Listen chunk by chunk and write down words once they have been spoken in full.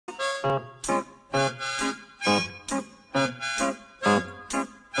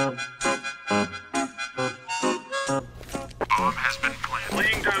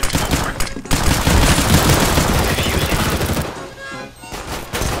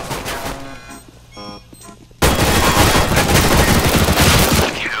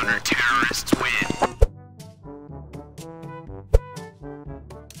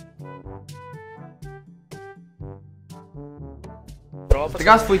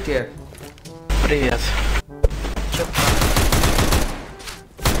Здравствуйте. Привет. Чё там?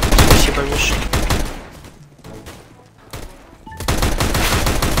 Спасибо, Миша.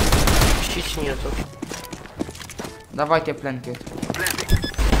 Щити нету. Давайте пленки.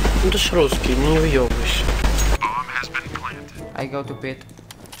 Ну ты ж русский, не въебывайся. I go to pit.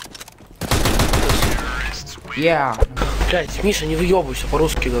 Yeah. Блять, Миша, не въебывайся,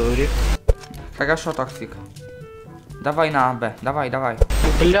 по-русски говори. Хорошо, токсик. Давай на АБ, давай.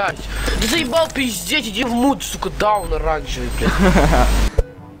 Блять, ты заебал пиздеть, иди в мут, сука, даун оранжевый, блядь.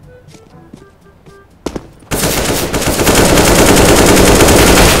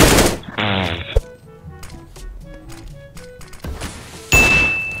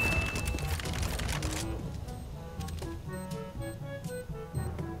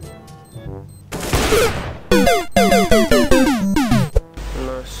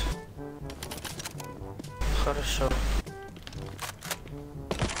 Найс. Хорошо.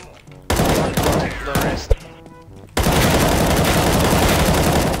 Давай.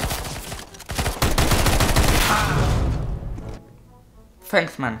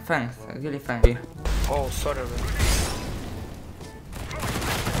 Thanks man, thanks, really thank you. Oh, sorry, man.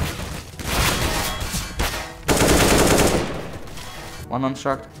 One on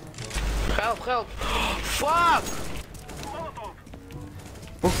short. Help! Fuck!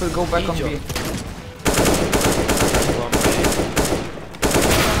 Push will go back on B.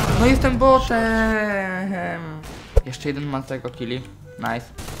 No jestem botem! Jeszcze jeden ma z tego killi. Nice.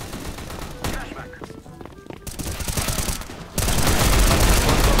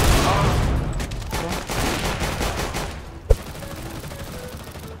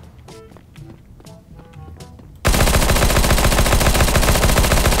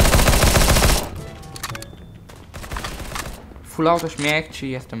 Full auto śmiech, czy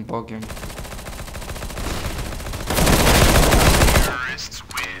jestem Bogiem?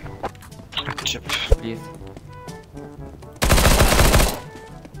 Please.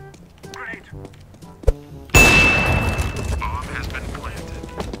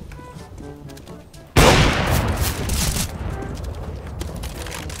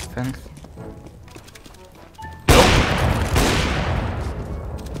 Thanks.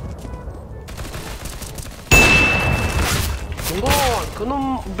 Лонг,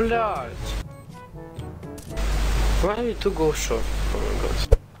 ну, блядь. Why you to go short? Oh my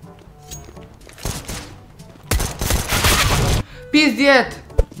god. Пиздец!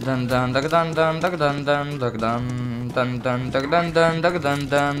 Дан дан даг дан дан даг дан дан даг дан дан дан даг дан дан даг дан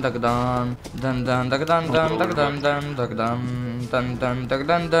дан даг дан дан дан даг дан дан даг дан дан даг дан дан дан даг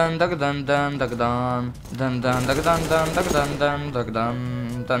дан дан даг дан дан даг дан дан дан даг дан дан даг дан дан даг дан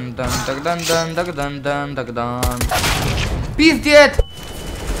дан дан даг дан дан даг дан дан даг дан. Пиздец!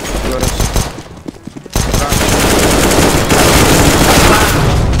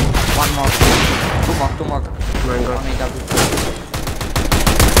 One more. Two more. My god.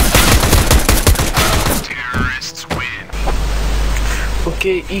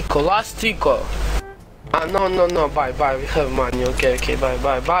 Okay, Eco, last Eco. Ah, no, bye, we have money, okay, bye.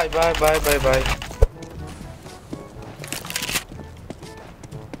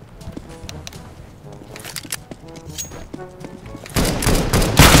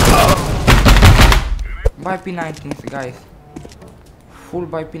 Buy P19s, guys. Full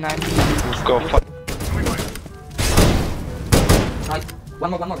buy P19s. Let's go. Nice.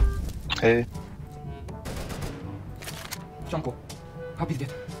 One more. Hey. Ciągu. A pizdzie.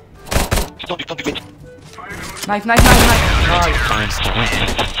 Stop it. Nice.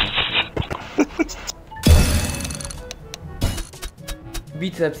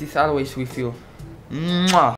 Biceps is always with you. Mwah.